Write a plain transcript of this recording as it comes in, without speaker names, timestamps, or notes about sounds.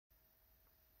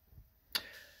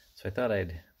So I thought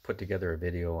I'd put together a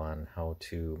video on how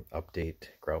to update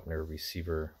Graupner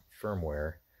receiver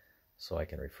firmware so I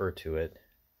can refer to it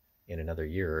in another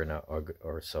year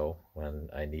or so when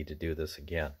I need to do this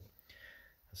again.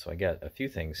 So I got a few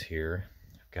things here.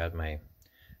 I've got my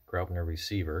Graupner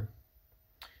receiver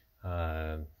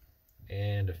and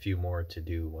a few more to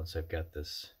do once I've got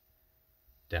this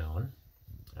down.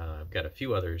 I've got a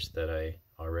few others that I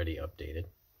already updated.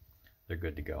 They're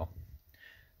good to go.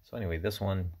 So anyway, this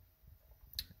one,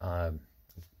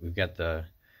 we've got the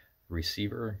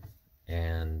receiver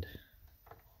and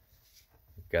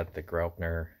we've got the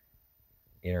Graupner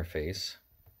interface,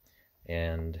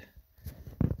 and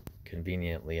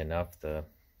conveniently enough, the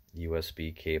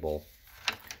USB cable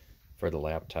for the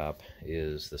laptop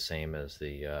is the same as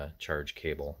the charge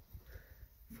cable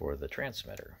for the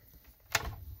transmitter.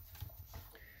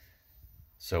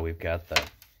 So we've got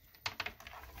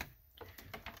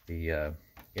the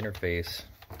interface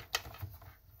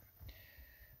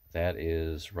that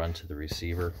is run to the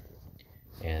receiver,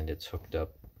 and it's hooked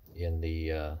up in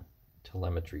the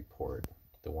telemetry port,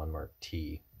 the one marked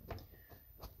T,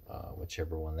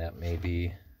 whichever one that may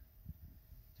be,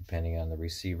 depending on the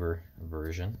receiver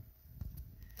version.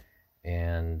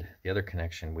 And the other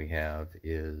connection we have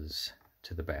is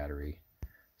to the battery,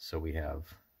 so we have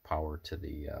power to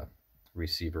the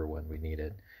receiver when we need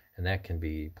it, and that can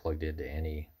be plugged into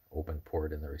any open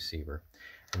port in the receiver.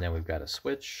 And then we've got a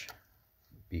switch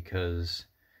because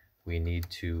we need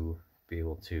to be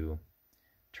able to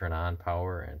turn on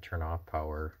power and turn off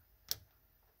power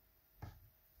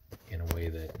in a way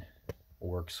that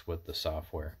works with the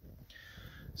software.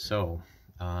 So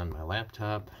on my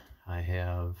laptop I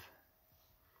have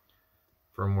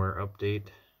firmware update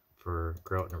for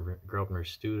Graupner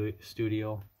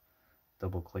Studio.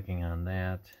 Double clicking on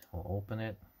that will open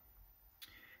it,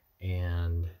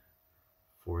 and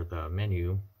for the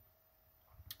menu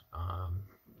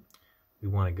we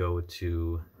want to go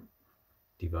to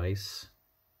device,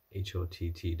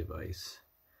 HOTT device.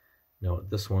 No,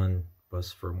 this one,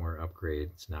 bus firmware upgrade,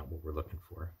 it's not what we're looking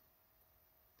for.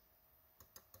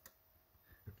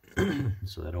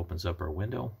 So that opens up our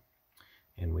window,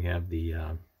 and we have the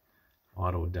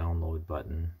auto download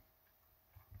button.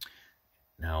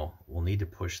 Now we'll need to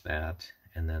push that,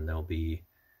 and then there'll be,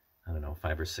 I don't know,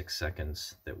 5 or 6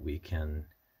 seconds that we can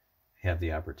have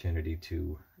the opportunity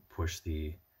to push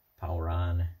the power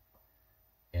on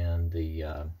and the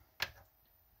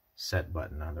set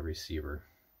button on the receiver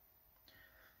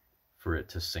for it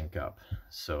to sync up.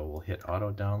 So we'll hit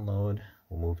auto download,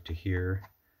 we'll move to here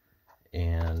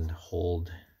and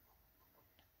hold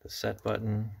the set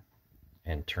button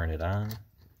and turn it on.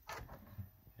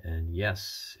 And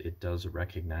yes, it does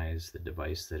recognize the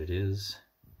device that it is.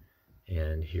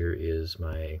 And here is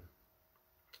my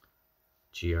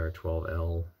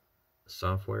GR12L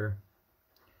software.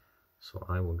 So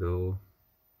I will go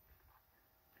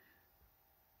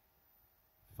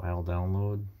file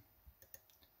download,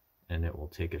 and it will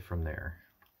take it from there.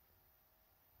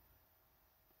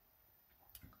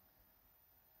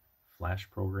 Flash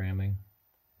programming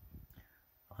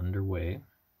underway.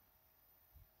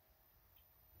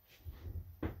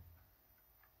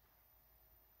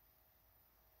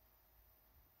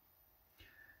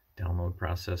 Download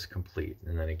process complete,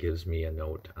 and then it gives me a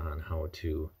note on how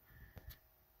to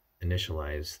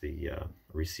initialize the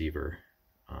receiver.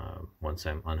 Once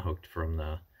I'm unhooked from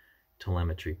the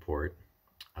telemetry port,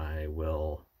 I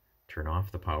will turn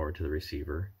off the power to the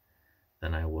receiver.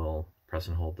 Then I will press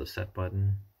and hold the set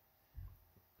button,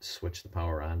 switch the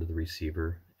power on to the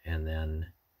receiver, and then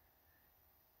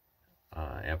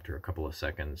after a couple of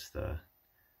seconds the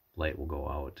light will go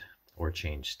out or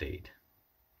change state.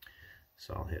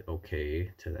 So I'll hit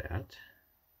OK to that.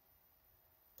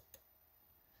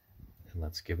 And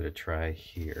let's give it a try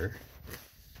here.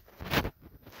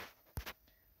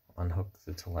 Unhook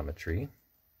the telemetry.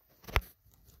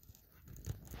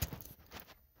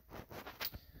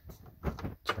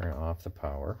 Turn off the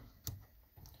power.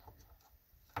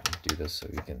 Do this so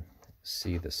you can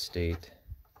see the state.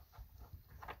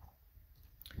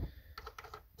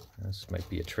 This might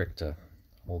be a trick to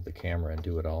hold the camera and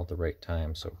do it all at the right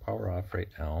time. So power off right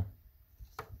now.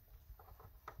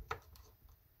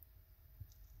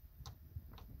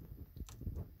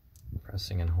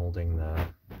 Pressing and holding the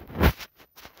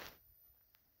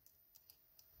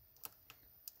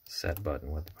set button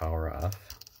with the power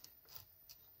off.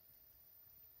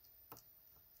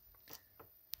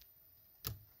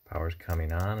 Power's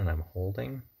coming on and I'm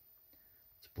holding.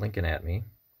 It's blinking at me.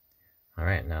 All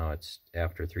right, now it's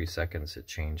after 3 seconds it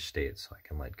changed state, so I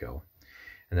can let go.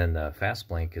 And then the fast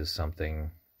blink is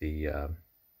something the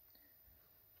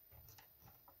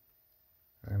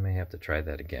I may have to try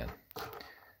that again.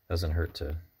 Doesn't hurt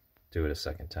to do it a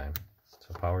second time.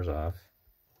 So power's off.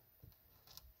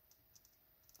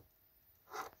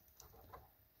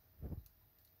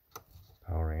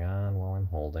 Powering on while I'm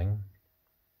holding.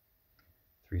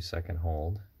 3-second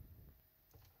hold.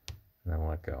 And then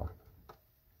let go.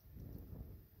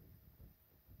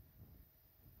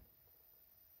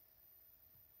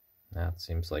 That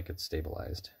seems like it's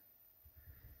stabilized.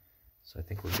 So I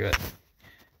think we're good.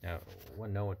 Now,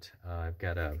 one note, I've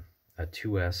got a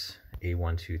 2S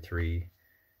A123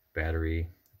 battery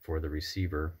for the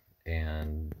receiver,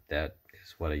 and that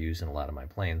is what I use in a lot of my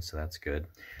planes, so that's good.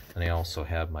 And I also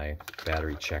have my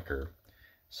battery checker,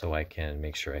 so I can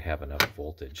make sure I have enough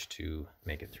voltage to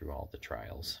make it through all the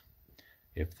trials.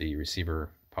 If the receiver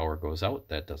power goes out,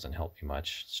 that doesn't help me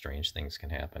much. Strange things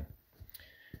can happen.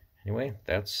 Anyway,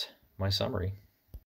 that's my summary.